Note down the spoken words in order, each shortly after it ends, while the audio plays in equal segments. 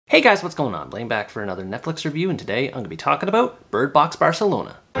Hey guys, what's going on? Blaine back for another Netflix review, and today I'm going to be talking about Box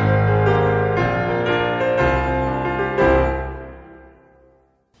Barcelona.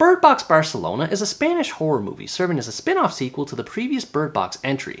 Box Barcelona is a Spanish horror movie serving as a spin-off sequel to the previous Bird Box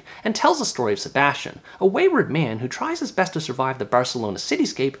entry and tells the story of Sebastian, a wayward man who tries his best to survive the Barcelona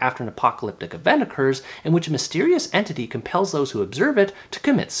cityscape after an apocalyptic event occurs in which a mysterious entity compels those who observe it to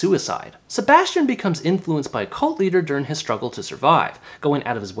commit suicide. Sebastian becomes influenced by a cult leader during his struggle to survive, going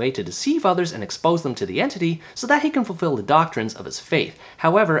out of his way to deceive others and expose them to the entity so that he can fulfill the doctrines of his faith.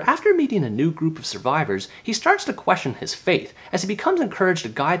 However, after meeting a new group of survivors, he starts to question his faith as he becomes encouraged to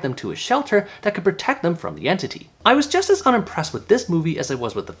guide them to a shelter that could protect them from the entity. I was just as unimpressed with this movie as I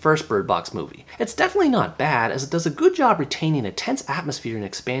was with the first Bird Box movie. It's definitely not bad, as it does a good job retaining a tense atmosphere and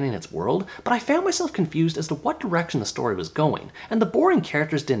expanding its world, but I found myself confused as to what direction the story was going, and the boring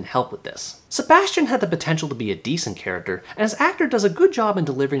characters didn't help with this. Sebastian had the potential to be a decent character, and his actor does a good job in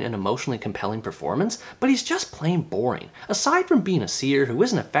delivering an emotionally compelling performance, but he's just plain boring. Aside from being a seer who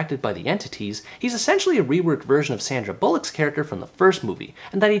isn't affected by the entities, he's essentially a reworked version of Sandra Bullock's character from the first movie,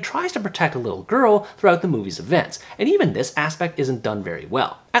 and that he tries to protect a little girl throughout the movie's events, and even this aspect isn't done very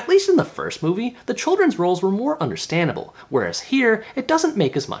well. At least in the first movie, the children's roles were more understandable, whereas here, it doesn't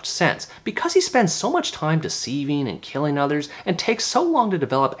make as much sense, because he spends so much time deceiving and killing others, and takes so long to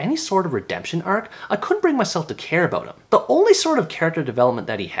develop any sort of redemption arc, I couldn't bring myself to care about him. The only sort of character development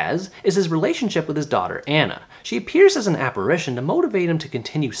that he has is his relationship with his daughter Anna. She appears as an apparition to motivate him to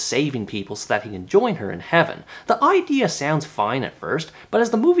continue saving people so that he can join her in heaven. The idea sounds fine at first, but as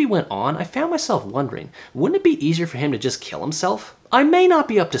the movie went on, I found myself wondering, wouldn't it be easier for him to just kill himself? I may not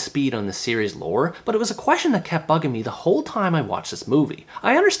be up to speed on the series lore, but it was a question that kept bugging me the whole time I watched this movie.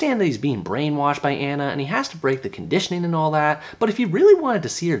 I understand that he's being brainwashed by Anna and he has to break the conditioning and all that, but if he really wanted to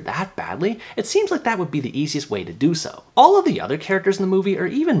see her that badly, it seems like that would be the easiest way to do so. All of the other characters in the movie are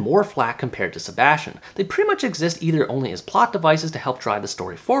even more flat compared to Sebastian. They pretty much exist either only as plot devices to help drive the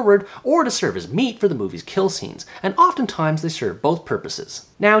story forward, or to serve as meat for the movie's kill scenes, and oftentimes they serve both purposes.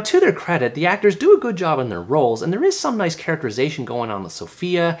 Now, to their credit, the actors do a good job in their roles, and there is some nice characterization going on with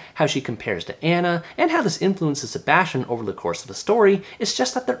Sophia, how she compares to Anna, and how this influences Sebastian over the course of the story. It's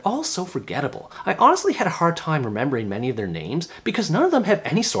just that they're all so forgettable. I honestly had a hard time remembering many of their names because none of them have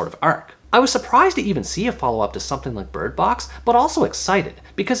any sort of arc. I was surprised to even see a follow-up to something like Bird Box, but also excited,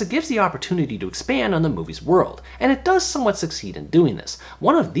 because it gives the opportunity to expand on the movie's world, and it does somewhat succeed in doing this.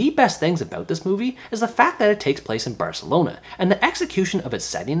 One of the best things about this movie is the fact that it takes place in Barcelona, and the execution of its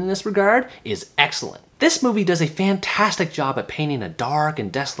setting in this regard is excellent. This movie does a fantastic job at painting a dark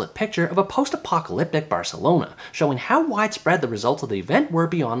and desolate picture of a post-apocalyptic Barcelona, showing how widespread the results of the event were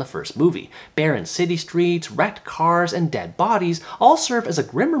beyond the first movie. Barren city streets, wrecked cars, and dead bodies all serve as a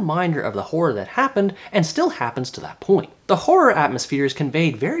grim reminder of the horror that happened and still happens to that point. The horror atmosphere is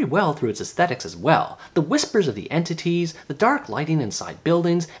conveyed very well through its aesthetics as well. The whispers of the entities, the dark lighting inside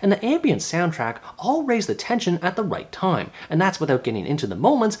buildings, and the ambient soundtrack all raise the tension at the right time, and that's without getting into the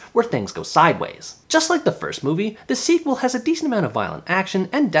moments where things go sideways. Just like the first movie, the sequel has a decent amount of violent action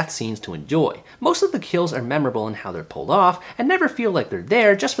and death scenes to enjoy. Most of the kills are memorable in how they're pulled off, and never feel like they're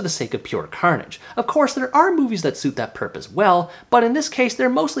there just for the sake of pure carnage. Of course, there are movies that suit that purpose well, but in this case they're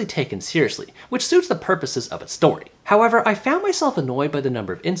mostly taken seriously, which suits the purposes of its story. However, I found myself annoyed by the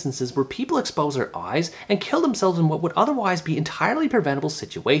number of instances where people expose their eyes and kill themselves in what would otherwise be entirely preventable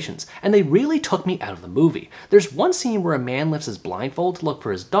situations, and they really took me out of the movie. There's one scene where a man lifts his blindfold to look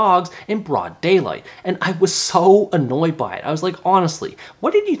for his dogs in broad daylight, and I was so annoyed by it. I was like, honestly,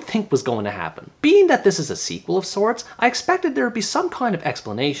 what did you think was going to happen? Being that this is a sequel of sorts, I expected there would be some kind of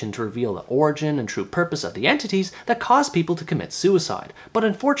explanation to reveal the origin and true purpose of the entities that cause people to commit suicide, but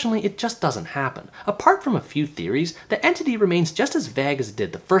unfortunately it just doesn't happen. Apart from a few theories, the entity remains just as vague as it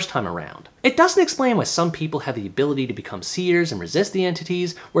did the first time around. It doesn't explain why some people have the ability to become seers and resist the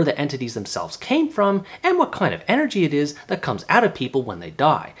entities, where the entities themselves came from, and what kind of energy it is that comes out of people when they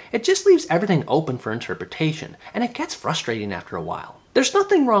die. It just leaves everything open for interpretation, and it gets frustrating after a while. There's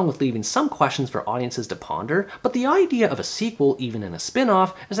nothing wrong with leaving some questions for audiences to ponder, but the idea of a sequel, even in a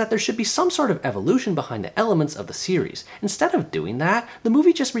spin-off, is that there should be some sort of evolution behind the elements of the series. Instead of doing that, the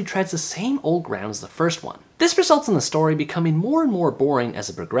movie just retreads the same old ground as the first one. This results in the story becoming more and more boring as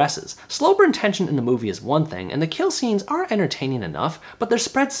it progresses. Slow burn tension in the movie is one thing, and the kill scenes are entertaining enough, but they're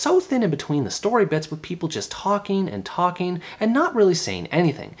spread so thin in between the story bits with people just talking and not really saying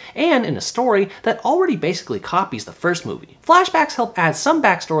anything, and in a story that already basically copies the first movie. Flashbacks help add some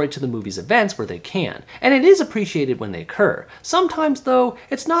backstory to the movie's events where they can, and it is appreciated when they occur. Sometimes, though,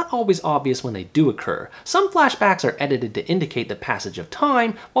 it's not always obvious when they do occur. Some flashbacks are edited to indicate the passage of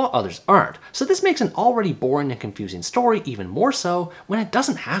time, while others aren't, so this makes an already boring boring and confusing story even more so when it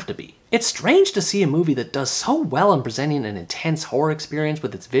doesn't have to be. It's strange to see a movie that does so well in presenting an intense horror experience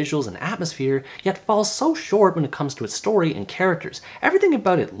with its visuals and atmosphere, yet falls so short when it comes to its story and characters. Everything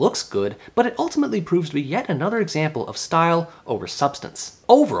about it looks good, but it ultimately proves to be yet another example of style over substance.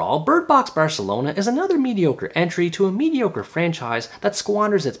 Overall, Bird Box Barcelona is another mediocre entry to a mediocre franchise that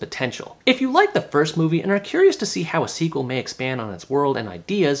squanders its potential. If you like the first movie and are curious to see how a sequel may expand on its world and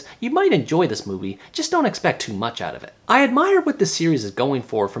ideas, you might enjoy this movie, just don't expect too much out of it. I admire what this series is going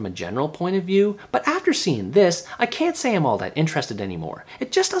for from a general point of view, but after seeing this, I can't say I'm all that interested anymore.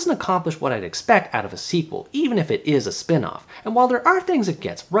 It just doesn't accomplish what I'd expect out of a sequel, even if it is a spin-off. And while there are things it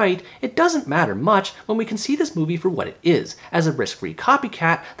gets right, it doesn't matter much when we can see this movie for what it is, as a risk-free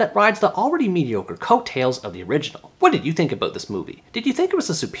copycat that rides the already mediocre coattails of the original. What did you think about this movie? Did you think it was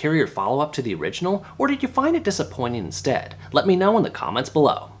a superior follow-up to the original, or did you find it disappointing instead? Let me know in the comments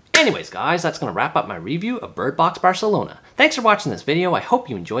below. Anyways guys, that's going to wrap up my review of Bird Box Barcelona. Thanks for watching this video, I hope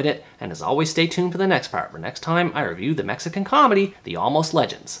you enjoyed it, and as always stay tuned for the next part, where next time I review the Mexican comedy, The Almost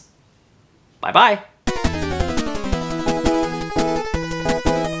Legends. Bye bye!